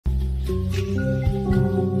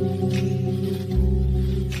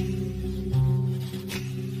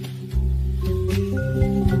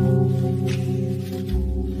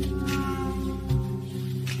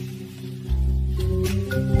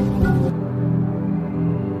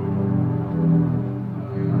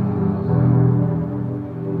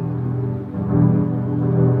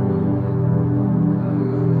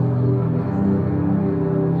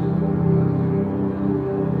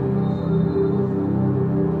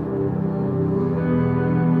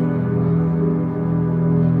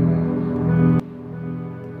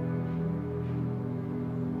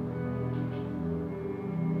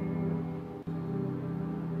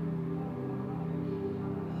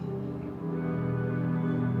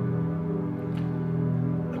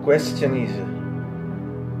The question is,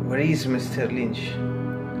 where is Mr. Lynch?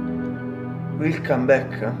 Will come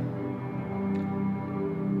back?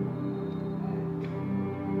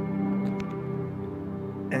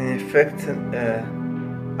 And in fact,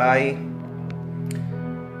 I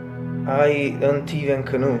don't even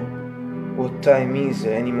know what time is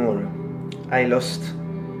anymore. I lost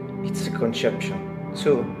its conception.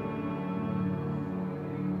 So,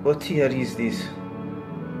 what year is this?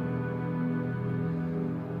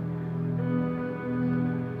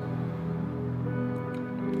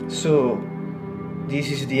 So,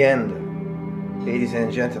 this is the end, ladies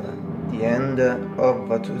and gentlemen, the end of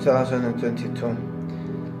 2022,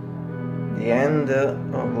 the end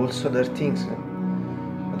of also other things. I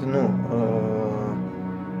don't know,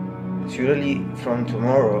 surely from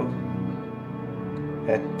tomorrow,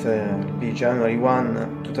 at be January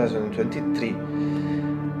 1, 2023,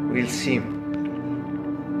 we'll see.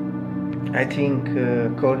 I think, I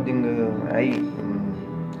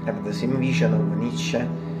have the same vision of Nietzsche,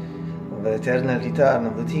 the eternal return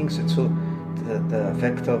of the things, and so the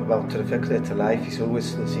fact that life is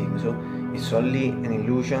always the same. So it's only an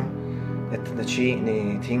illusion that the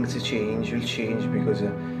things will change because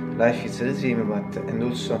life is the same, and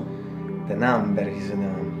also the number is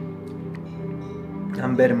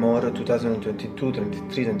number more 2022,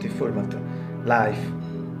 23, 24, but life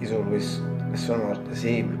is always somewhat the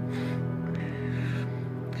same.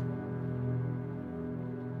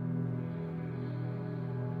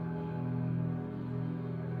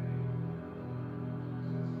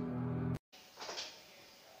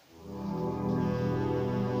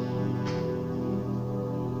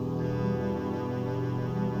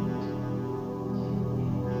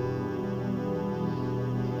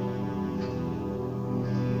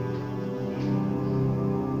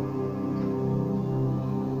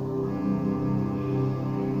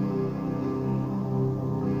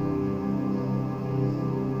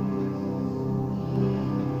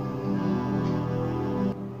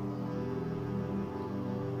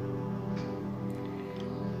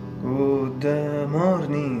 Good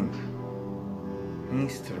morning,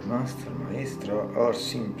 Mr. Master, Maestro, or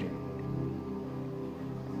simply.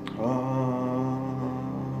 Oh,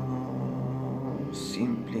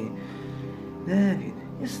 simply. David.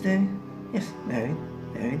 Yes, David. Yes, David.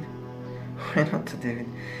 David. Why not David?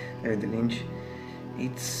 David Lynch.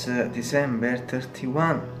 It's December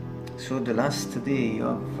 31, so the last day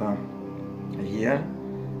of a year.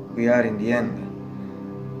 We are in the end,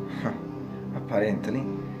 apparently.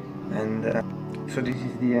 And so this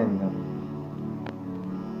is the end.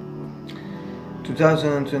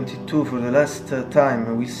 2022, for the last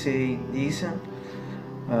time we say this, and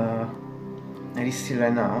it's still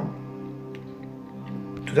right now.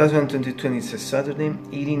 2022 is a Saturday.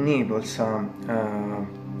 Here in Naples,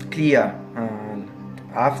 clear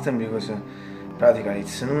afternoon because practically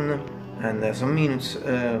it's noon and some minutes.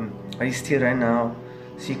 It's still right now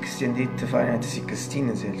 60 and 8 Fahrenheit,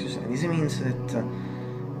 16 Celsius. And this means that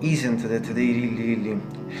isn't that today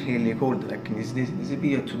really cold, like in this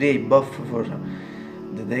period today, both for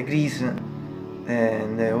the degrees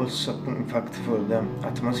and also in fact for the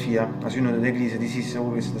atmosphere. As you know, the degrees, this is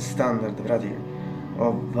always the standard practically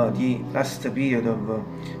of the last period of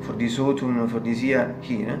for this autumn, for this year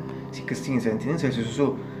here, 16, 17 Celsius.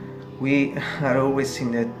 So we are always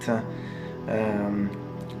in that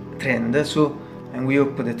trend. So, and we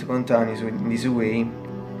hope that continues in this way.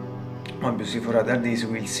 Obviously for other days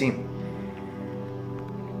we'll see.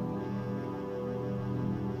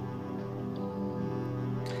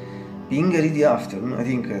 Being early afternoon, I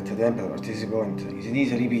think at the temperature at this point, it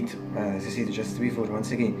is a repeat, as I said just before,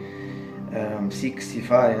 once again, 60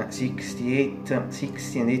 Fahrenheit, 68,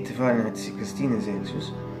 60 and 8 Fahrenheit, 16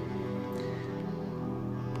 Celsius.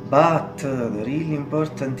 But the really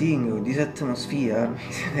important thing with this atmosphere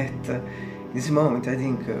is that this moment, I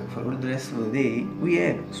think, for all the rest of the day, we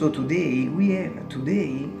have. So today we have.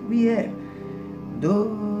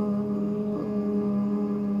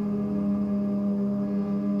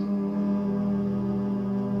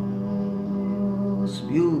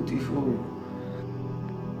 cool.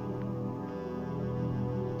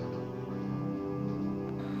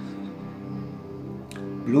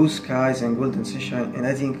 Blue skies and golden sunshine, and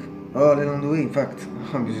I think all along the way, in fact,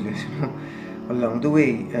 obviously, along the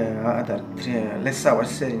way, other less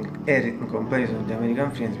hours air in comparison to the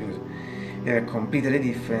American films because they have a completely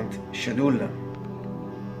different schedule.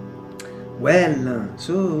 Well,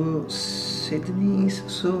 so Sydney's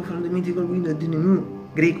so from the mythical window the new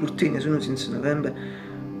grey curtain as soon since November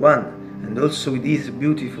 1, and also with these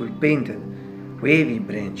beautiful painted wavy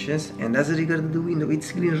branches, and as regards the window,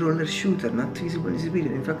 it's green roller shooter, not visible in this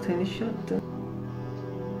video, in fact I shot.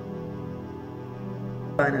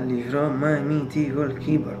 Finally from my mythical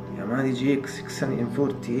keyboard, Yamaha GX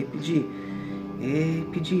 640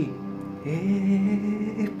 APG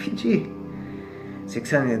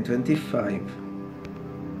 625.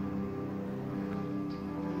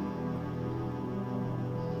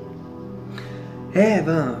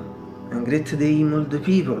 Eva, and great day all the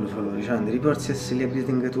people follow the reports are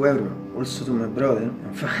celebrating at Euro, also to my brother,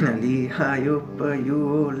 and finally I hope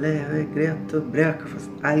you all have a great breakfast.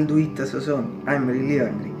 I'll do it as a son, I'm really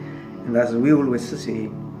hungry, and as we always say,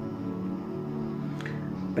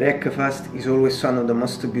 breakfast is always one of the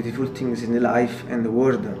most beautiful things in the life and the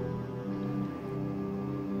world.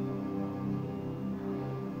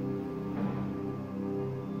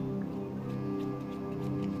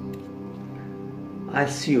 I'll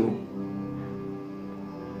see you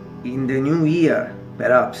in the new year,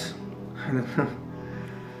 perhaps. I don't know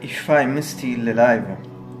if I'm still alive.